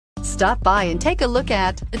Stop by and take a look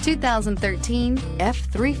at the 2013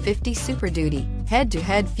 F-350 Super Duty.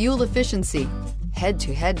 Head-to-head fuel efficiency,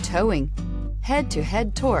 head-to-head towing,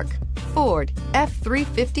 head-to-head torque. Ford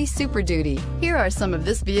F-350 Super Duty. Here are some of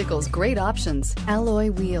this vehicle's great options: alloy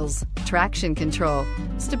wheels, traction control,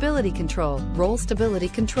 stability control, roll stability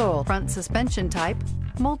control, front suspension type,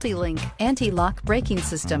 multi-link, anti-lock braking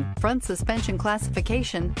system, front suspension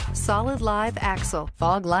classification, solid live axle,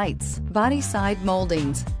 fog lights, body side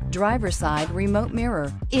moldings, driver side remote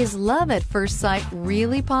mirror. Is love at first sight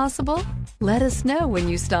really possible? Let us know when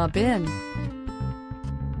you stop in.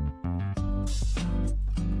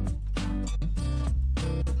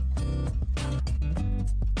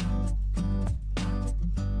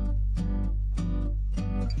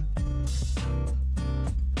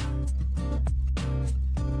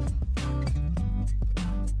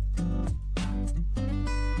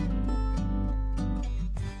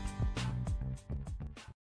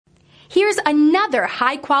 Here's another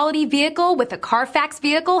high-quality vehicle with a Carfax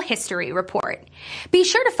Vehicle History Report. Be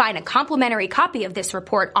sure to find a complimentary copy of this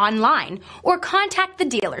report online or contact the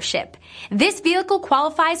dealership. This vehicle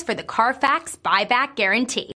qualifies for the Carfax Buyback Guarantee.